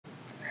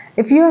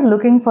If you are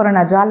looking for an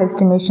agile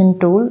estimation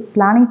tool,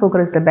 Planning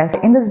Poker is the best.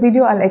 In this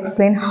video, I'll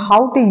explain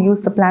how to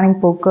use the Planning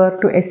Poker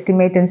to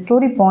estimate in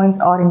story points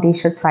or in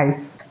t-shirt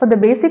size. For the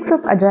basics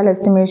of agile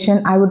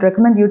estimation, I would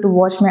recommend you to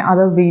watch my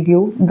other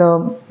video,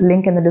 the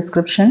link in the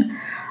description.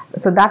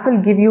 So that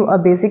will give you a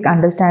basic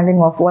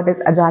understanding of what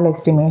is agile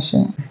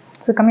estimation.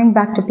 So coming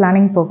back to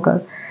Planning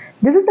Poker,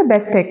 this is the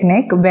best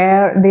technique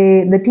where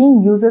the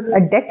team uses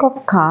a deck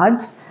of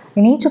cards.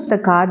 In each of the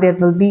card, there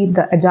will be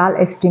the agile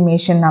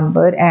estimation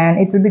number and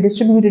it will be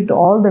distributed to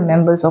all the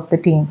members of the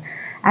team.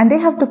 And they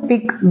have to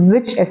pick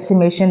which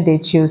estimation they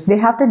choose. They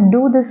have to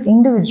do this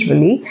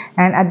individually,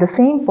 and at the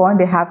same point,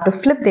 they have to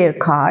flip their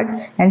card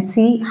and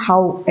see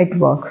how it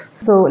works.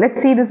 So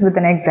let's see this with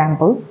an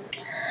example.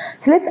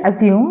 So let's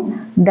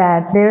assume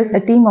that there is a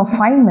team of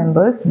 5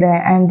 members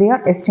there and they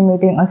are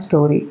estimating a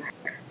story.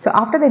 So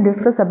after they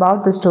discuss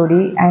about the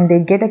story and they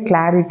get a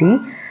clarity,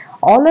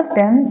 all of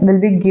them will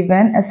be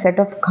given a set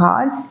of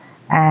cards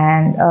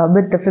and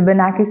with the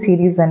Fibonacci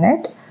series in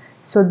it.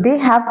 So they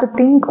have to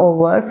think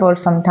over for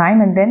some time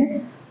and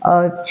then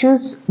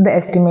choose the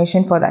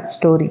estimation for that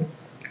story.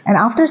 And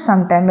after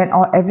some time, when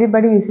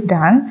everybody is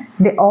done,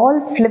 they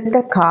all flip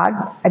the card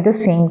at the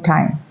same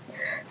time.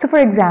 So for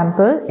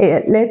example,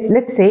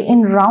 let's say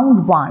in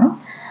round 1,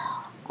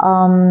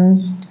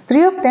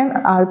 3 of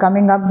them are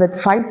coming up with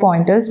 5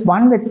 pointers,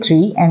 1 with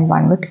 3 and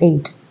 1 with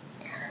 8.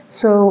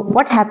 So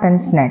what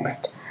happens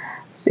next?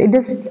 So it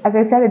is, as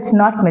I said, it's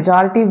not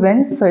majority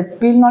wins, so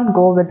it will not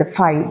go with the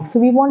 5. So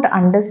we want to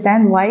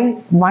understand why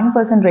one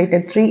person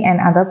rated 3 and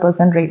other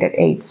person rated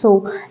 8.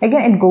 So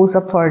again, it goes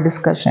up for a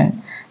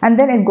discussion, and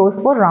then it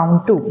goes for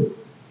round 2.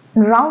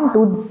 Round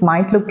 2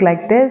 might look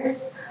like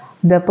this.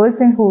 The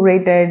person who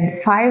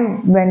rated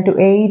 5 went to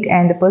 8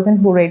 and the person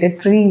who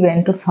rated 3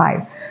 went to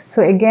 5.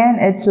 So again,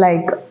 it's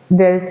like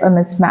there's a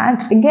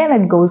mismatch. Again,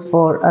 it goes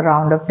for a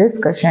round of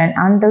discussion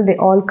until they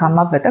all come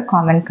up with a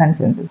common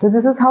consensus. So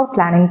this is how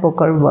Planning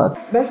Poker works.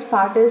 Best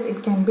part is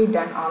it can be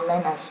done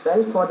online as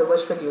well for the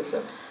virtual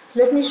user. So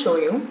let me show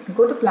you.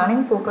 Go to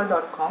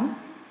planningpoker.com.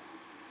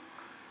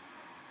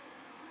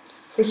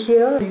 So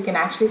here you can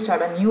actually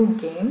start a new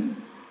game.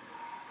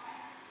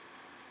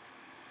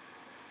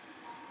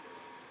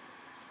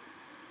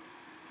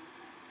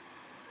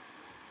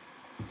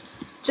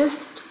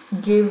 Just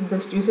give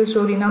this user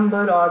story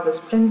number or the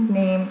sprint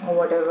name or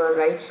whatever,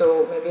 right?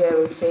 So maybe I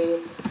will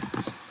say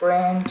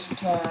sprint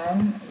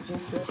 10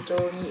 user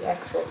story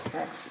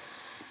XXX,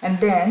 and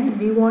then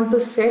we want to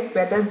set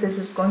whether this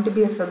is going to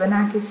be a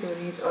Fibonacci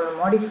series or a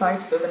modified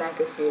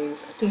Fibonacci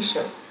series, a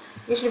t-shirt.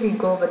 Usually we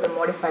go with the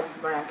modified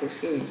Fibonacci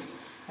series,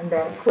 and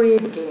then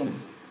create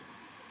game.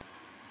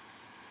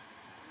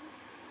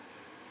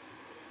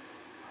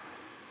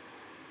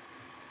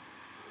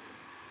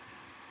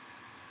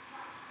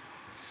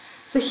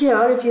 So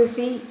here, if you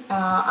see,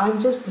 I've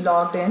just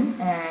logged in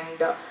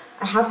and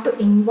I have to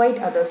invite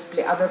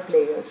other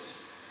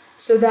players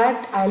so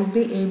that I'll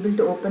be able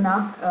to open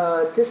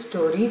up this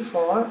story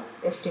for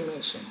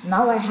estimation.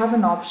 Now I have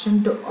an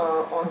option to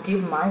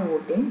give my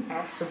voting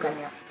as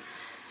Suganya.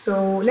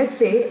 So let's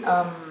say,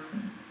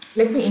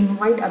 let me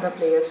invite other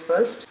players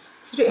first.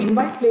 So to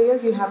invite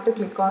players, you have to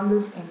click on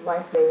this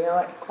invite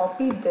player,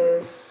 copy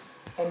this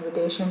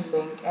invitation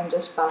link and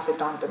just pass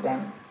it on to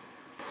them.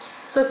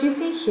 So if you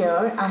see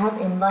here, I have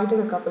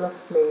invited a couple of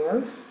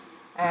players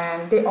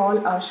and they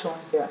all are shown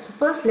here. So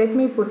first let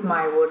me put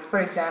my vote. For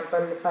example,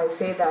 if I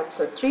say that's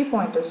a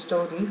 3-pointer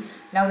story,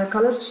 now the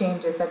color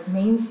changes. That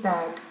means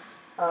that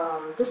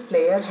this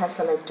player has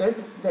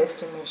selected the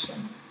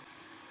estimation.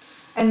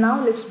 And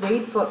now let's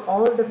wait for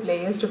all the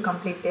players to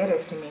complete their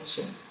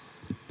estimation.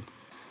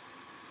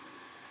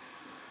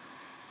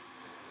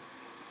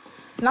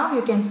 Now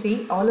you can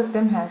see all of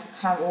them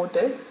have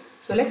voted.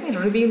 So let me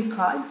reveal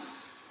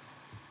cards.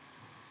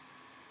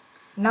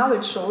 Now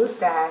it shows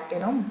that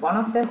one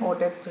of them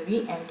voted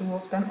 3 and 2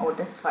 of them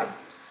voted 5.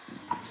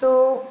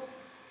 So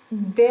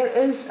there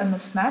is a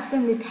mismatch,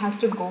 then it has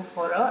to go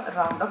for a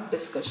round of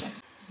discussion.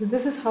 So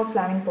this is how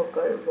Planning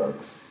Poker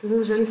works. This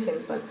is really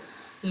simple.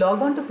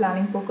 Log on to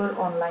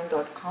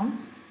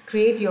planningpokeronline.com,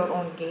 create your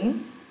own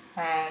game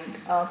and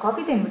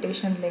copy the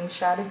invitation link,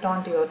 share it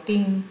on to your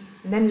team,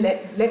 and then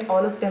let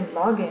all of them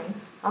log in.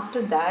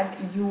 After that,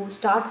 you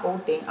start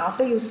voting.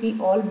 After you see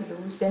all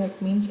blues, then it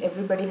means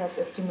everybody has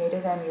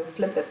estimated and you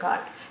flip the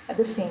card at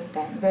the same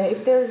time. Where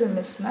if there is a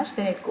mismatch,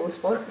 then it goes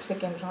for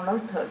second round or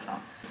third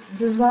round.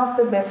 This is one of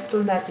the best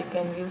tools that you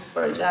can use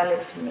for agile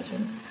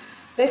estimation.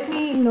 Let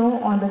me know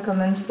on the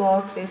comments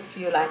box if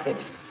you like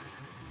it.